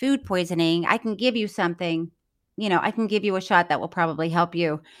think it's food poisoning. I can give you something. I can give you a shot that will probably help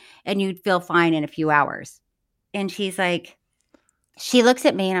you, and you'd feel fine in a few hours. And she's like, she looks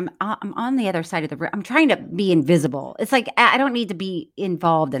at me and I'm on the other side of the room. I'm trying to be invisible. It's like, I don't need to be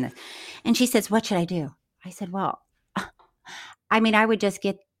involved in this. And she says, what should I do? I said, well, I would just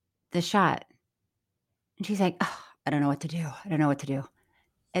get the shot. And she's like, oh, I don't know what to do.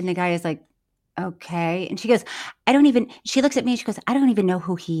 And the guy is like, okay. And she goes, she looks at me and she goes, I don't even know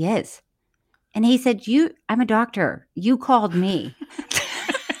who he is. And he said, I'm a doctor. You called me.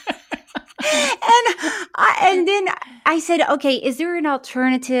 And then I said, okay, is there an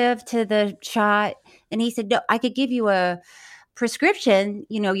alternative to the shot? And he said, no, I could give you a prescription.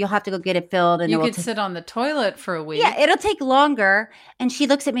 You'll have to go get it filled. And you could sit on the toilet for a week. Yeah, it'll take longer. And she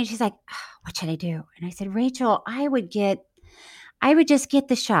looks at me and she's like, oh, what should I do? And I said, Rachel, I would just get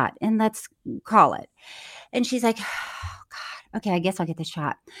the shot and let's call it. And she's like, oh, God, okay, I guess I'll get the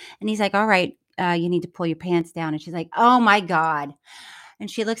shot. And he's like, all right, you need to pull your pants down. And she's like, oh my God. And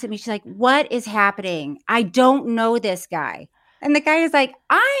she looks at me, she's like, what is happening? I don't know this guy. And the guy is like,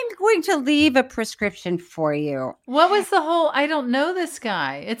 I'm going to leave a prescription for you. What was the whole, I don't know this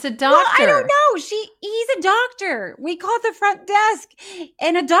guy. It's a doctor. Well, I don't know. He's a doctor. We called the front desk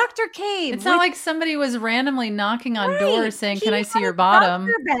and a doctor came. It's not like somebody was randomly knocking on doors saying, can I see your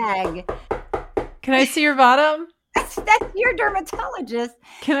bottom? Bag. Can I see your bottom? That's your dermatologist.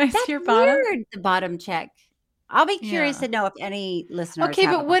 Can I see your bottom? Weird, the bottom check. I'll be curious to know if any listeners okay,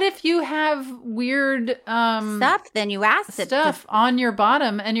 but what if you have weird stuff? Then you ask stuff on your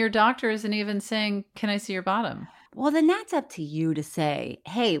bottom and your doctor isn't even saying, can I see your bottom? Well, then that's up to you to say,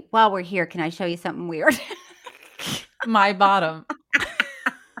 hey, while we're here, can I show you something weird? My bottom.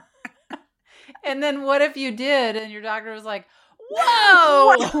 And then what if you did and your doctor was like,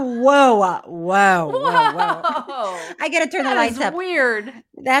 whoa. I got to turn the lights up. Weird.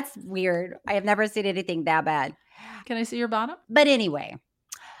 That's weird. I have never seen anything that bad. Can I see your bottom? But anyway.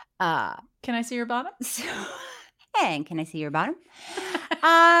 Can I see your bottom? And can I see your bottom?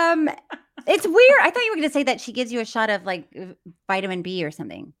 It's weird. I thought you were going to say that she gives you a shot of like vitamin B or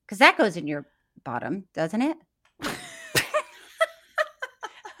something. Because that goes in your bottom, doesn't it? I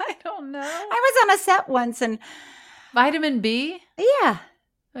don't know. I was on a set once and... Vitamin B? Yeah.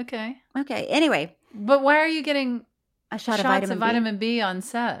 Okay. Anyway. But why are you getting a shot of vitamin B on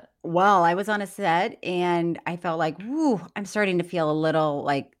set? Well, I was on a set and I felt like, woo, I'm starting to feel a little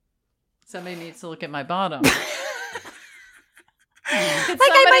like. Somebody needs to look at my bottom. Could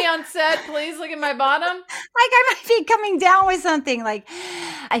somebody on set please look at my bottom? Like I might be coming down with something. Like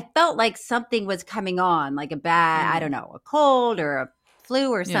I felt like something was coming on, like a bad, I don't know, a cold or a flu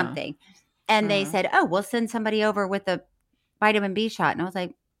or something. And they said, oh, we'll send somebody over with a vitamin B shot. And I was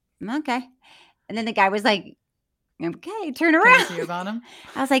like, okay. And then the guy was like, okay, turn around. Can I see your bottom?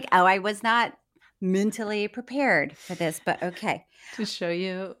 I was like, oh, I was not mentally prepared for this, but okay. To show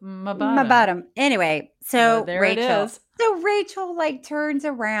you my bottom. Anyway, so there Rachel. It is. So Rachel like turns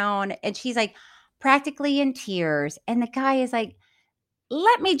around and she's like practically in tears. And the guy is like,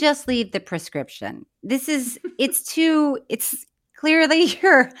 let me just leave the prescription. It's clearly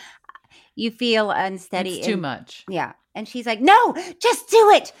you feel unsteady. It's too much. Yeah. And she's like, no, just do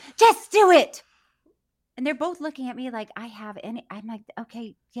it. Just do it. And they're both looking at me like I have any. I'm like,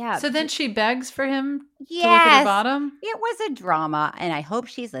 okay, yeah. So then she begs for him to look Yes. at her bottom? It was a drama, and I hope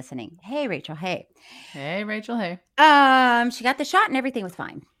she's listening. Hey, Rachel. Hey. Hey, Rachel. Hey. She got the shot and everything was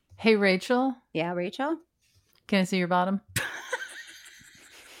fine. Hey, Rachel. Yeah, Rachel? Can I see your bottom?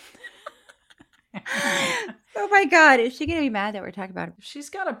 Oh my God. Is she going to be mad that we're talking about her? If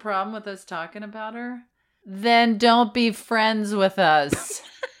she's got a problem with us talking about her, then don't be friends with us.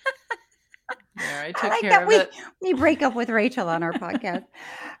 There, I took care of it. We break up with Rachel on our podcast.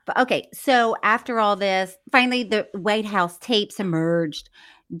 But okay, so after all this, finally the White House tapes emerged.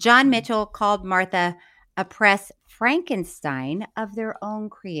 John Mitchell called Martha a press Frankenstein of their own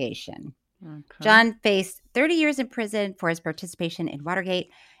creation. Okay. John faced 30 years in prison for his participation in Watergate.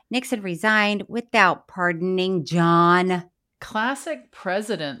 Nixon resigned without pardoning John. Classic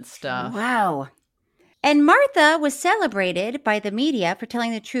president stuff. Wow. And Martha was celebrated by the media for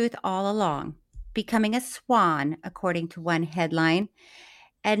telling the truth all along, becoming a swan, according to one headline.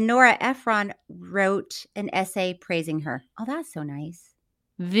 And Nora Ephron wrote an essay praising her. Oh, that's so nice.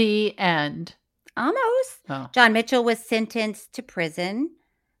 The end. Almost. Oh. John Mitchell was sentenced to prison.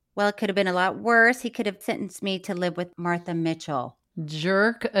 Well, it could have been a lot worse. He could have sentenced me to live with Martha Mitchell.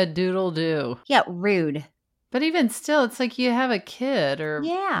 Jerk a doodle do. Yeah, rude. But even still, it's like you have a kid or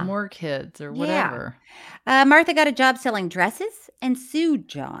more kids or whatever. Yeah. Martha got a job selling dresses and sued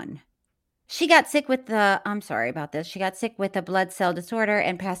John. She got sick with I'm sorry about this. She got sick with a blood cell disorder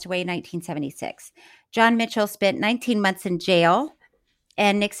and passed away in 1976. John Mitchell spent 19 months in jail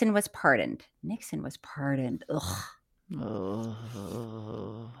and Nixon was pardoned. Ugh.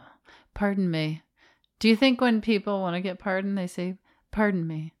 Oh, pardon me. Do you think when people want to get pardoned, they say, pardon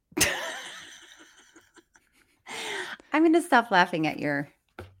me? I'm going to stop laughing at your...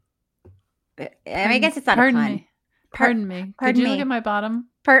 I guess it's not a pun. Pardon me. Could you look at my bottom?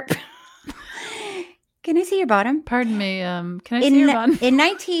 Can I see your bottom? Pardon me. Can I see your bottom? In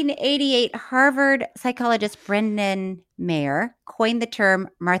 1988, Harvard psychologist Brendan Mayer coined the term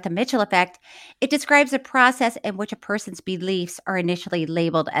Martha Mitchell effect. It describes a process in which a person's beliefs are initially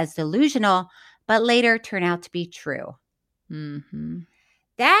labeled as delusional, but later turn out to be true. Mm-hmm.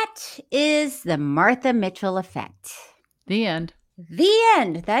 That is the Martha Mitchell effect. The end. The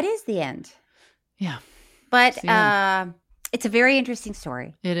end. That is the end. Yeah. But it's a very interesting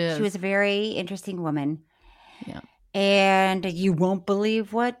story. It is. She was a very interesting woman. Yeah. And you won't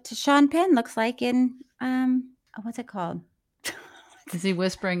believe what Sean Penn looks like in, what's it called? Is he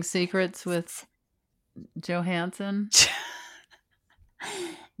whispering secrets with Johansson?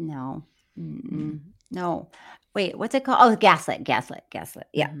 No. Mm-mm. No. Wait, what's it called? Oh, Gaslit.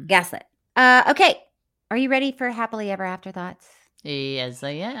 Yeah, mm-hmm. Gaslit. Okay. Are you ready for Happily Ever After Thoughts? Yes, I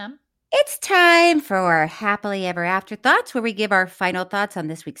am. It's time for our Happily Ever After Thoughts, where we give our final thoughts on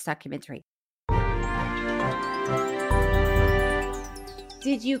this week's documentary.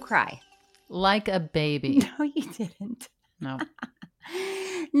 Did you cry? Like a baby. No, you didn't. No.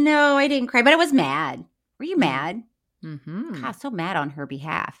 No, I didn't cry, but I was mad. Were you mad? Mm-hmm. God, so mad on her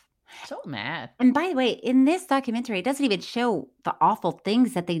behalf. So mad. And by the way, in this documentary, it doesn't even show the awful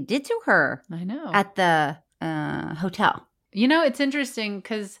things that they did to her. I know. At the hotel. You know, it's interesting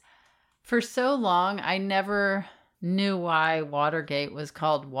because for so long, I never knew why Watergate was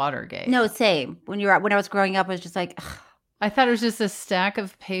called Watergate. No, same. When I was growing up, I was just like, ugh. I thought it was just a stack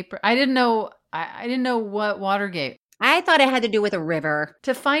of paper. I didn't know. I didn't know what Watergate. I thought it had to do with a river.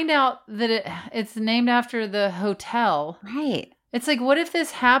 To find out that it's named after the hotel. Right. It's like, what if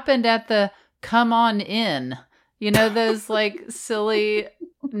this happened at the Come On In? You know, those like silly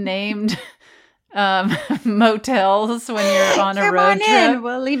named motels when you're on a road trip. Come on in.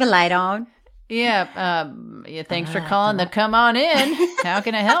 We'll leave a light on. Yeah. Thanks for calling the Come On In. How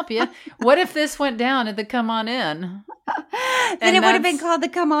can I help you? What if this went down at the Come On In? Then it would have been called the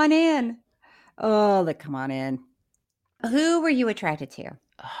Come On In. Oh, the Come On In. Who were you attracted to?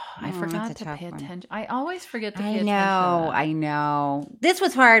 Oh, I forgot to pay attention. I always forget to pay attention. I know. This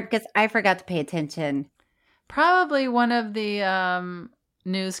was hard because I forgot to pay attention. Probably one of the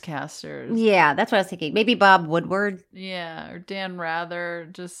newscasters. Yeah, that's what I was thinking. Maybe Bob Woodward. Yeah, or Dan Rather,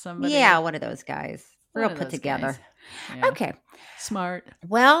 just somebody. Yeah, one of those guys. Real put together. Yeah. Okay. Smart.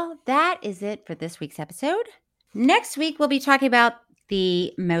 Well, that is it for this week's episode. Next week, we'll be talking about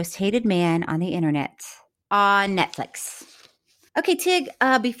the most hated man on the internet on Netflix. Okay, Tig,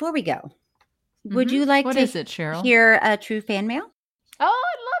 before we go, would you like what to is it, Cheryl? Hear a true fan mail? Oh,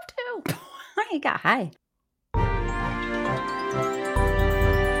 I'd love to. You got hi.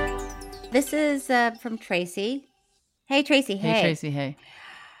 This is from Tracy. Hey, Tracy. Hey. Hey, Tracy. Hey.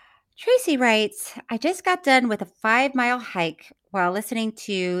 Tracy writes, I just got done with a 5-mile hike while listening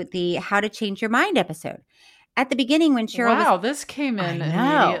to the How to Change Your Mind episode. At the beginning when Cheryl Wow, this came in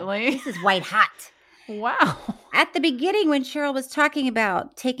immediately. This is white hot. Wow. At the beginning when Cheryl was talking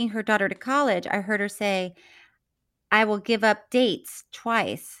about taking her daughter to college, I heard her say, I will give up dates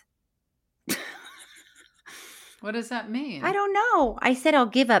twice. What does that mean? I don't know. I said I'll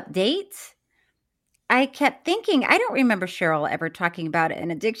give up dates. I kept thinking, I don't remember Cheryl ever talking about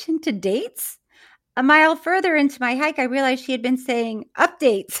an addiction to dates. A mile further into my hike, I realized she had been saying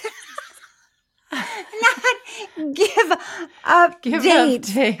updates. Not give up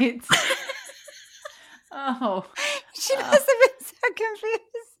dates. Oh. She must have been so confused.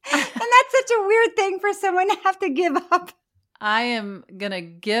 And that's such a weird thing for someone to have to give up. I am going to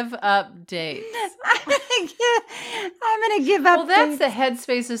give up dates. I'm going to give up Well, that's the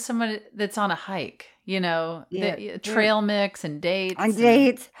headspace of someone that's on a hike, the trail mix and dates. On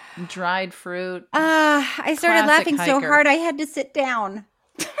dates. And dried fruit. I started laughing hiker. so hard I had to sit down.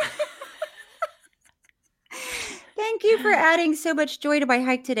 Thank you for adding so much joy to my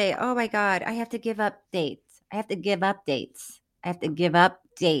hike today. Oh my God. I have to give up dates. I have to give up dates.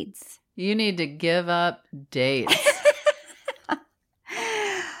 You need to give up dates.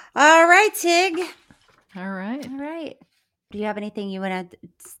 All right, Tig. All right. Do you have anything you want to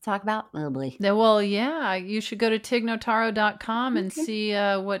talk about? Oh, boy. Well, yeah. You should go to tignotaro.com and see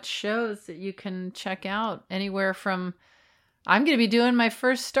what shows that you can check out anywhere from... I'm going to be doing my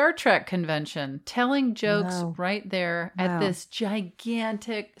first Star Trek convention, telling jokes right there at this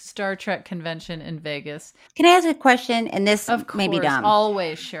gigantic Star Trek convention in Vegas. Can I ask a question? And this may be dumb.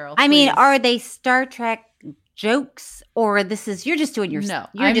 Always, Cheryl. I mean, are they Star Trek jokes, or you're just doing your... No,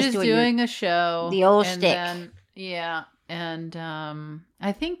 I'm just doing a show. The old shtick. Then, and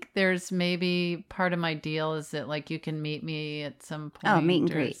I think there's maybe part of my deal is that like you can meet me at some point. Oh, meet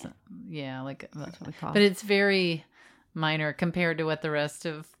and greet. That's what we call it. But it's very... minor compared to what the rest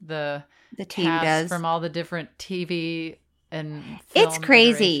of the team cast does from all the different TV and film it's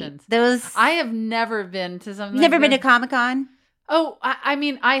crazy. Iterations. I have never been to something. You've never been to Comic-Con? Oh, I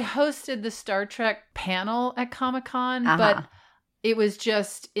mean, I hosted the Star Trek panel at Comic-Con, but it was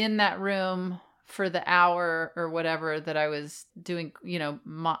just in that room for the hour or whatever that I was doing.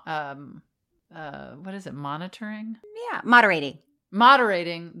 What is it? Monitoring? Yeah,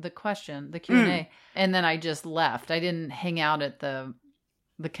 moderating the question, the Q&A, and then I just left. I didn't hang out at the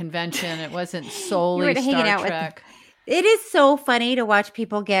convention. It wasn't solely Star Trek. It is so funny to watch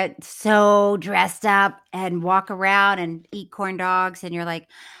people get so dressed up and walk around and eat corn dogs, and you're like,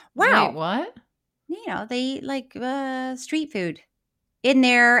 wow. Wait, what? They eat like street food in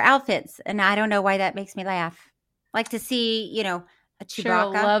their outfits, and I don't know why that makes me laugh. Like to see, a Chewbacca.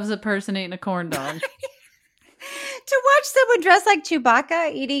 Cheryl loves a person eating a corn dog. To watch someone dressed like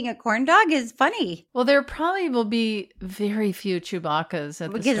Chewbacca eating a corn dog is funny. Well, there probably will be very few Chewbaccas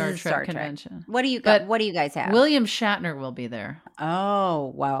at the Star Trek convention. What do you guys have? William Shatner will be there.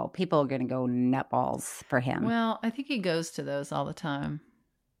 Oh, wow. People are going to go nutballs for him. Well, I think he goes to those all the time.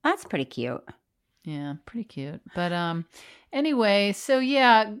 That's pretty cute. Yeah, pretty cute. But anyway, so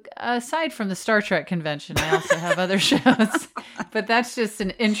yeah, aside from the Star Trek convention, I also have other shows. But that's just an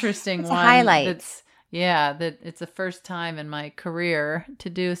interesting one. Highlight. That it's the first time in my career to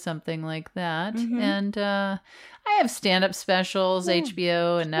do something like that. Mm-hmm. And I have stand-up specials,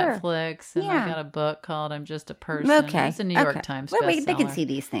 HBO and Netflix. And I got a book called I'm Just a Person. Okay. It's a New York Times bestseller. They can see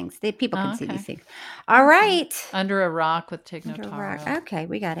these things. People can see these things. All right. Under a Rock with Tig Notaro. Okay,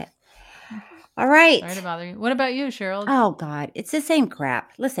 we got it. All right. Sorry to bother you. What about you, Cheryl? Oh, God. It's the same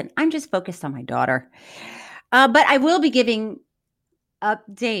crap. Listen, I'm just focused on my daughter. But I will be giving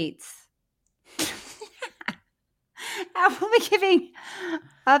updates. I will be giving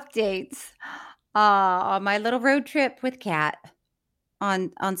updates on my little road trip with Kat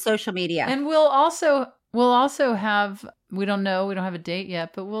on social media. And we'll also have, we don't have a date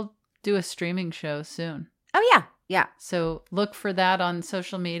yet, but we'll do a streaming show soon. Oh, yeah. Yeah. So look for that on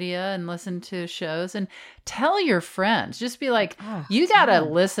social media and listen to shows and tell your friends. Just be like, you got to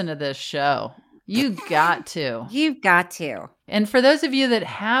listen to this show. You got to. You've got to. And for those of you that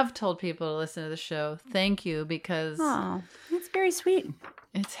have told people to listen to the show, thank you, because that's very sweet.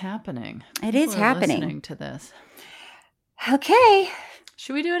 It's happening. It is happening. Listening to this. Okay.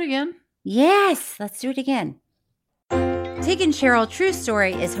 Should we do it again? Yes, let's do it again. Tig and Cheryl True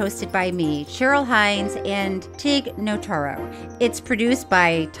Story is hosted by me, Cheryl Hines, and Tig Notaro. It's produced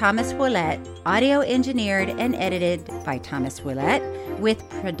by Thomas Willett, audio engineered and edited by Thomas Willett, with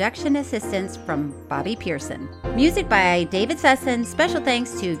production assistance from Bobby Pearson. Music by David Sussin. Special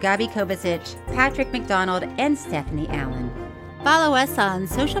thanks to Gabi Kovacic, Patrick McDonald, and Stephanie Allen. Follow us on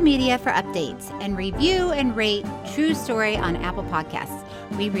social media for updates and review and rate True Story on Apple Podcasts.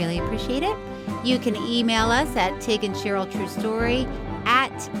 We really appreciate it. You can email us at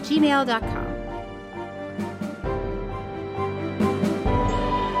tigancheryltruestory@gmail.com.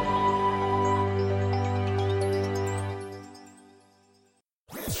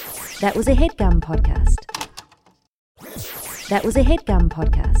 That was a HeadGum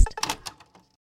podcast.